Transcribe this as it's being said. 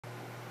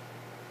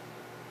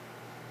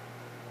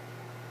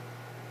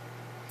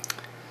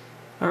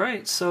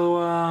Alright,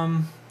 so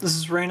this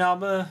is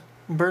Rainaba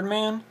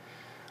Birdman.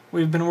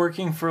 We've been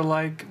working for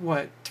like,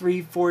 what,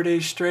 3-4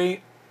 days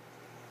straight?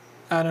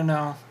 I don't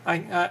know.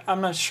 I'm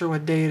not sure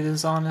what day it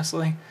is,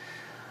 honestly.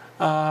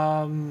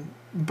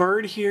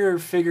 Bird here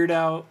figured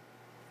out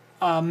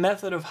a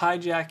method of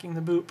hijacking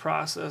the boot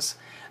process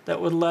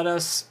that would let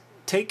us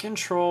take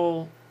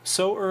control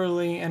so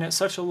early and at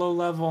such a low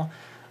level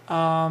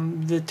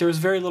that there was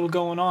very little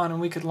going on and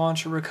we could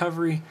launch a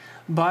recovery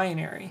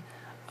binary.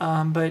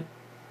 But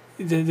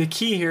the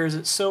key here is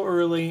it's so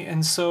early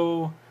and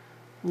so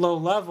low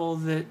level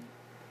that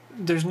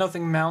there's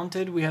nothing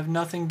mounted, we have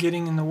nothing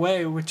getting in the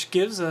way, which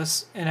gives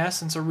us, in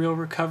essence, a real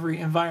recovery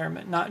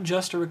environment. Not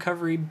just a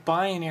recovery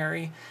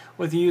binary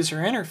with a user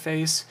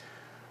interface,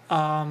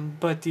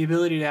 but the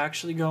ability to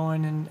actually go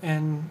in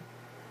and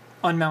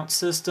unmount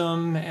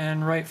system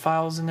and write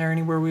files in there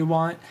anywhere we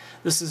want.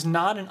 This is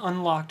not an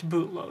unlocked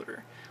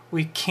bootloader.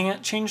 We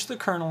can't change the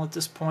kernel at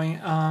this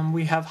point.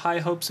 We have high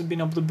hopes of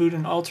being able to boot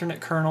an alternate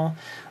kernel,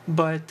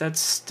 but that's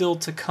still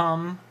to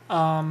come.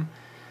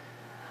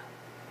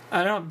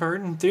 I don't know,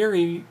 Bird, in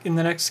theory, in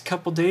the next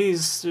couple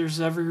days,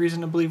 there's every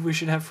reason to believe we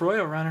should have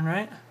Froyo running,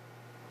 right?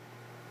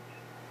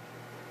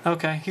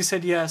 Okay, he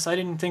said yes. I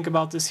didn't think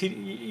about this.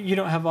 You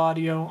don't have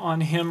audio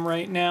on him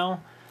right now.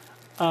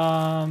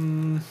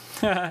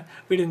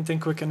 We didn't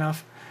think quick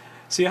enough.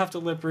 So you have to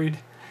lip read.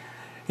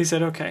 He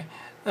said okay.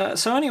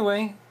 So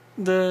anyway,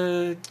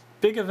 the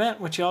big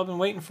event, which y'all been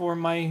waiting for,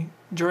 my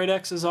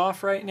Droid-X is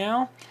off right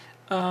now.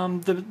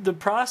 The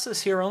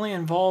process here only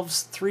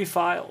involves 3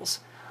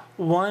 files.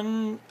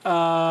 One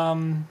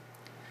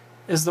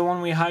is the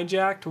one we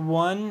hijacked.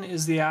 One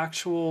is the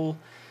actual,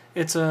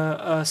 it's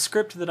a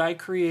script that I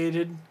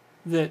created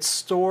that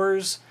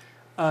stores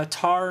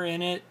tar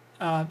in it,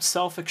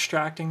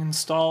 self-extracting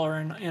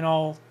installer in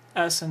all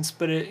essence,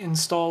 but it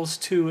installs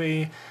to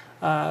a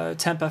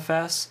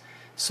tempfs.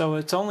 So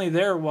it's only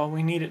there while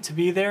we need it to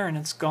be there, and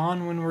it's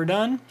gone when we're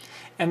done.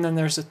 And then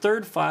there's a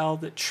third file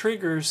that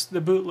triggers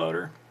the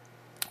bootloader,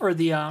 or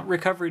the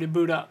recovery to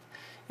boot up.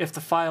 If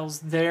the file's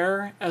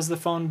there as the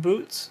phone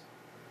boots.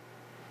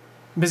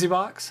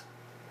 BusyBox?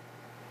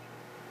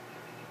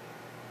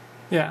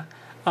 Yeah.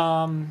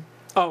 Oh,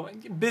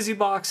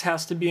 BusyBox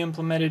has to be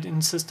implemented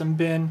in system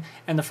bin,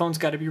 and the phone's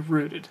got to be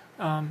rooted.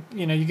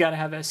 You got to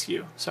have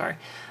SU. Sorry.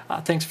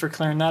 Thanks for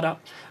clearing that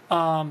up.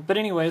 But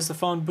anyways, the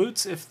phone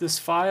boots. If this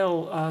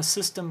file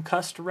system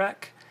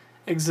cust.rec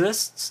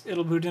exists,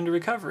 it'll boot into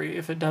recovery.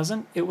 If it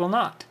doesn't, it will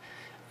not.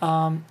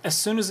 As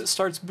soon as it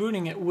starts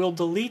booting, it will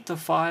delete the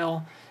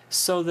file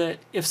so that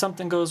if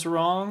something goes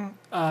wrong,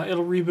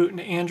 it'll reboot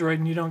into Android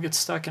and you don't get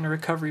stuck in a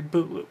recovery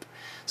boot loop.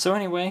 So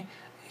anyway,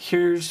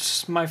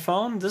 here's my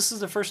phone. This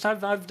is the first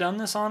time I've done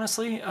this,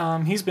 honestly.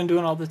 He's been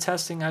doing all the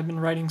testing. I've been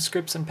writing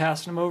scripts and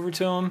passing them over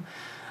to him.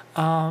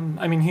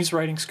 I mean, he's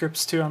writing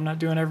scripts too. I'm not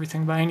doing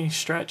everything by any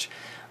stretch.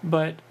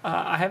 But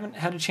I haven't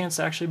had a chance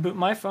to actually boot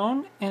my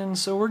phone, and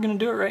so we're going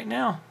to do it right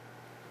now.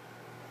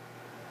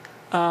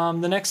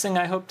 The next thing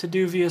I hope to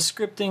do via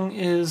scripting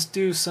is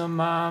do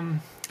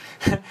some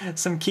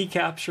some key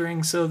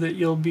capturing so that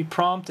you'll be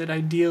prompted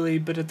ideally,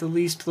 but at the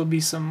least there'll be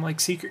some like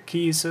secret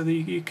keys so that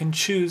you can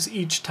choose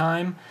each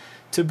time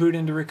to boot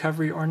into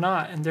recovery or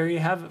not. And there you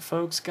have it,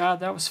 folks. God,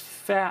 that was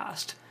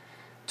fast.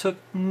 Took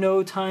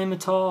no time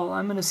at all.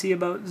 I'm going to see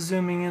about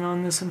zooming in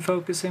on this and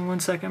focusing. 1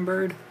 second,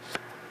 Bird.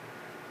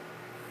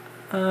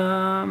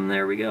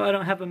 There we go. I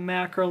don't have a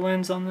macro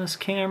lens on this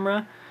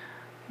camera.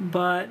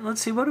 But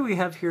let's see, what do we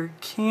have here?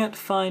 Can't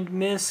find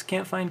miss,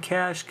 can't find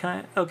cache.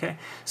 Okay,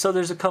 so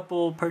there's a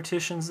couple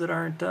partitions that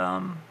aren't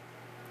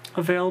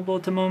available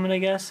at the moment, I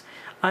guess.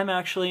 I'm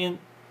actually in...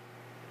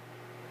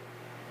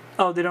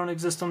 Oh, they don't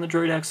exist on the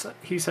Droid-X,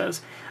 he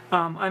says.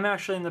 I'm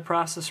actually in the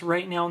process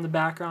right now in the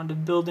background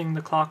of building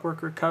the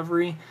Clockwork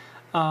recovery.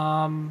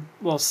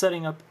 Well,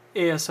 setting up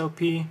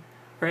ASOP,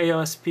 or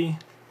AOSP.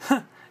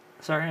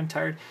 Sorry, I'm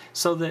tired.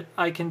 So that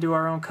I can do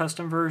our own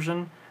custom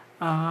version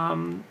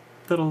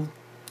that'll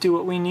do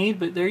what we need,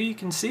 but there you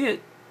can see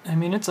it. I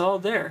mean, it's all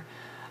there.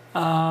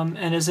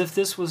 And as if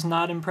this was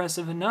not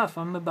impressive enough,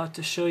 I'm about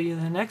to show you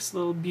the next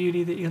little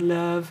beauty that you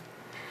love.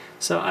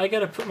 So I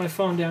gotta put my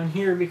phone down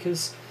here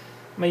because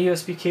my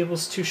USB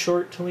cable's too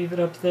short to leave it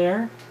up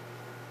there.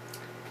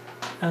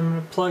 I'm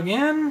gonna plug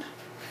in,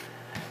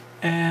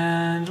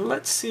 and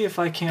let's see if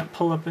I can't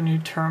pull up a new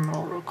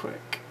terminal real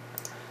quick.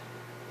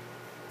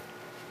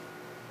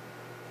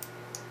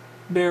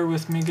 Bear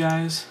with me,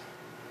 guys.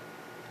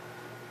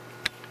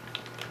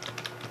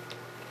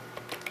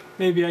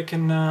 Maybe I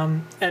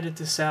can edit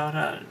this out.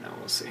 I don't know.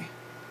 We'll see.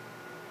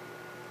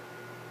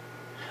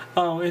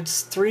 Oh,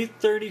 it's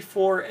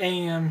 3:34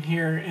 a.m.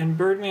 here, and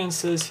Birdman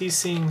says he's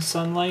seeing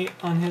sunlight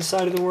on his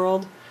side of the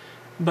world,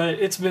 but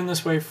it's been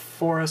this way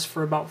for us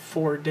for about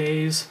 4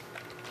 days.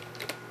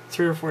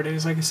 3 or 4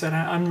 days, like I said.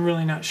 I'm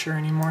really not sure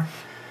anymore.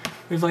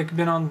 We've like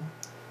been on...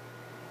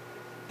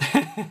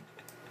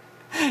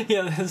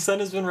 Yeah, the sun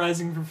has been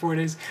rising for 4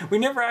 days. We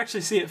never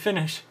actually see it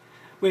finish.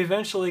 We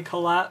eventually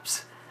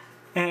collapse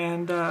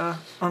and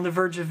on the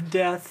verge of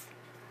death,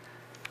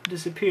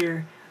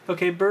 disappear.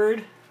 Okay,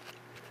 Bird,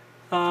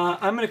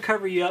 I'm going to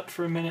cover you up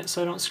for a minute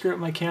so I don't screw up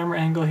my camera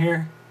angle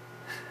here.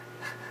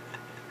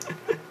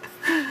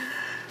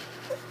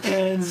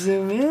 And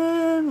zoom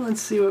in.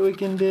 Let's see what we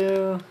can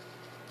do.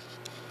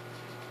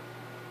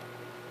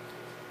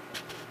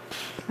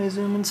 Can I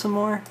zoom in some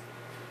more?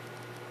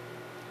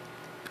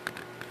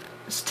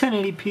 It's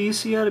 1080p,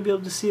 so you ought to be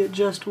able to see it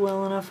just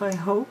well enough, I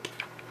hope.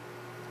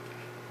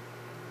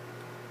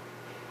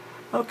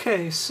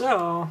 Okay,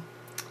 so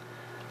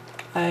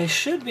I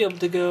should be able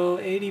to go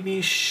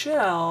ADB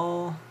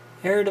shell,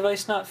 error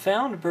device not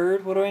found,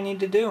 bird. What do I need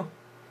to do?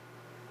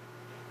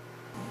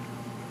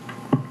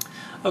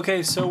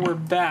 Okay, so we're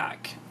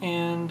back,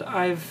 and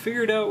I've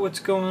figured out what's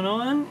going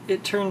on.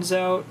 It turns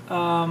out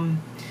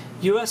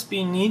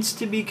USB needs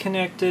to be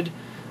connected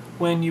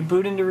when you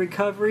boot into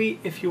recovery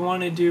if you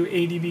want to do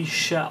ADB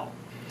shell.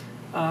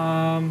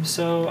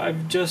 So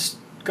I've just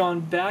gone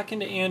back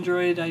into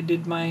Android. I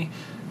did my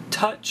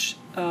touch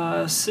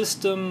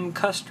system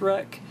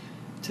custrec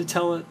to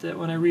tell it that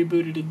when I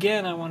rebooted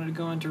again I wanted to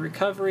go into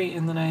recovery,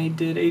 and then I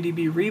did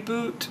ADB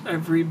reboot.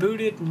 I've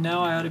rebooted, and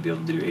now I ought to be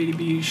able to do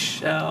ADB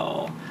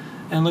shell.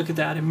 And look at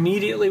that,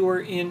 immediately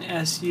we're in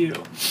SU.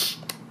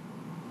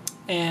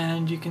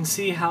 And you can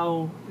see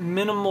how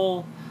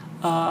minimal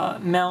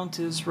mount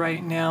is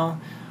right now.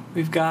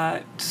 We've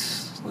got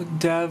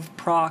dev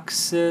proc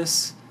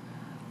sys,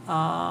 we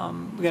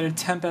got a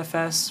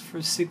tempfs for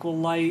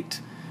SQLite,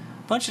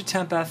 a bunch of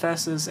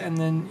tempfs's, and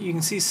then you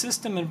can see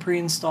system and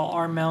pre-install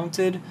are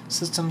mounted.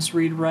 Systems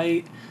read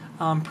write.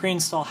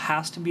 Pre-install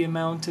has to be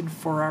mounted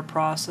for our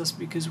process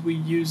because we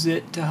use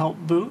it to help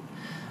boot.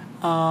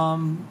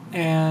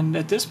 And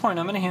at this point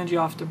I'm going to hand you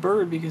off to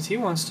Bird because he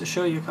wants to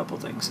show you a couple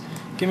things.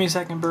 Give me a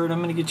second, Bird.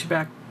 I'm going to get you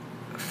back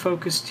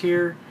focused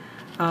here.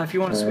 If you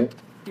want to switch,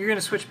 you're going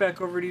to switch back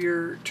over to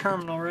your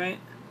terminal, right?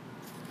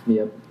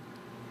 Yep.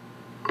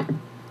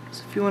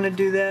 So if you want to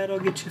do that, I'll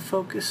get you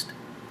focused.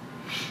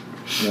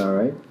 All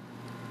right.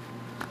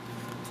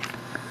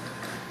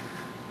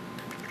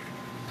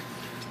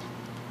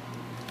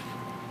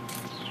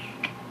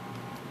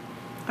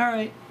 All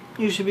right,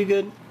 you should be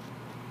good.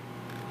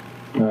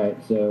 Alright,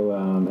 so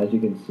as you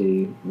can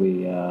see,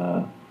 we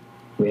have,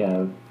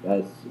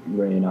 as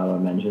Ray and Otto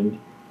mentioned,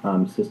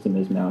 system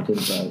is mounted,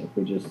 but if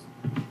we just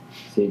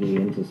cd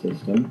into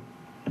system,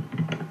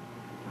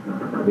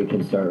 we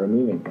can start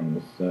removing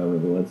things. So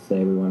let's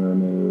say we want to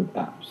remove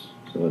apps.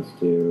 So let's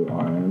do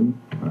rm,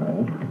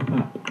 rf,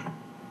 app.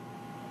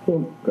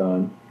 Boom,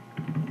 gone.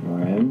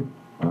 rm,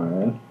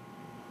 rf,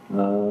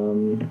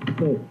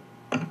 good.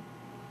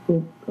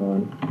 Boom,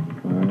 gone.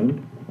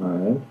 rm,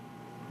 rf.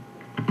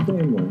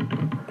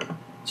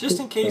 Just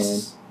in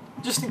case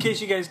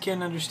you guys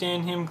can't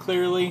understand him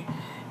clearly,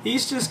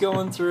 he's just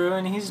going through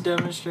and he's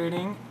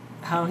demonstrating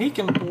how he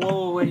can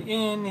blow away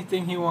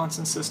anything he wants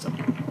in system.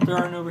 There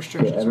are no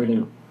restrictions.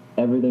 Yeah,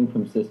 everything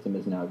from system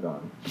is now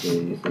gone. So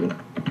you see,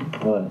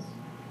 LS.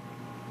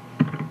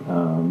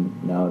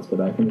 Now let's go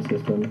back into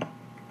system.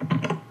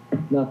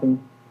 Nothing.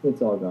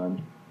 It's all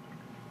gone.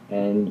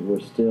 And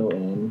we're still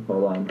in.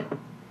 Hold on.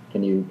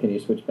 Can you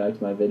switch back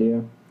to my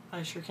video?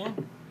 I sure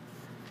can.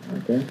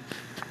 Okay.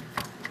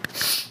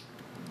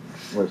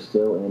 We're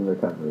still in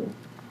recovery.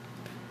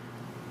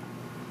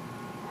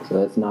 So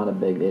that's not a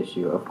big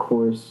issue. Of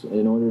course,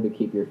 in order to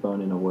keep your phone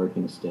in a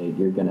working state,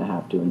 you're going to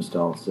have to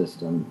install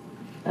system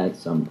at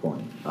some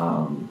point.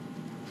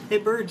 Hey,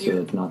 Bird,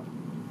 do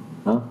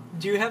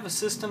you have a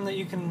system that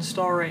you can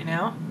install right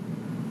now?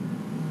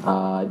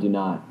 I do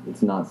not.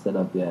 It's not set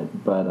up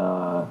yet, but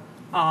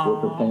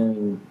we're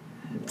preparing.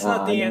 It's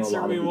not the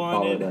answer we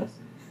wanted.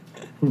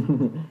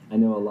 I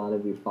know a lot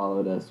of you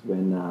followed us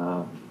when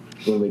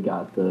we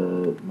got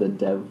the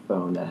dev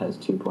phone that has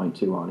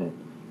 2.2 on it,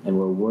 and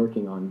we're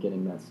working on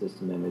getting that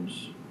system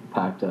image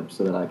packed up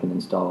so that I can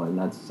install it, and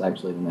that's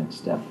actually the next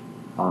step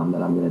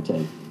that I'm going to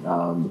take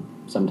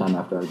sometime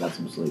after I got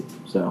some sleep.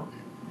 So,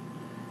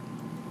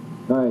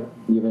 alright,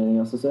 you have anything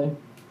else to say?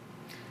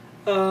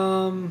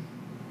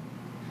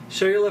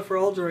 Show your love for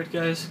all Droid,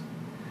 guys.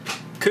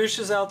 Kush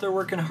is out there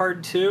working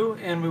hard too,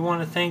 and we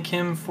want to thank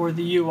him for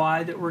the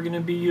UI that we're going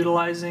to be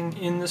utilizing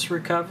in this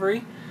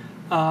recovery.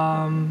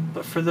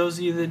 But for those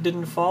of you that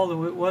didn't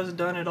follow, it was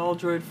done at All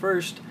Droid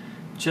first,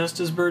 just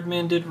as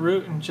Birdman did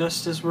root, and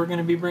just as we're going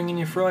to be bringing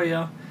you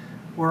Froyo.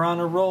 We're on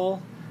a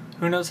roll.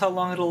 Who knows how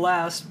long it'll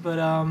last, but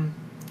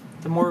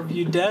the more of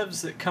you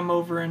devs that come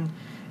over and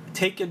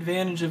take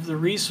advantage of the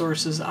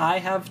resources I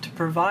have to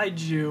provide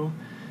you,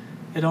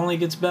 it only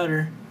gets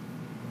better.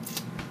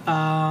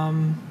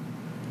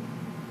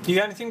 You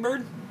got anything,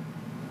 Bird?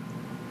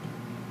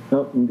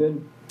 Nope, I'm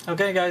good.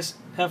 Okay, guys.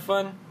 Have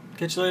fun.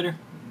 Catch you later.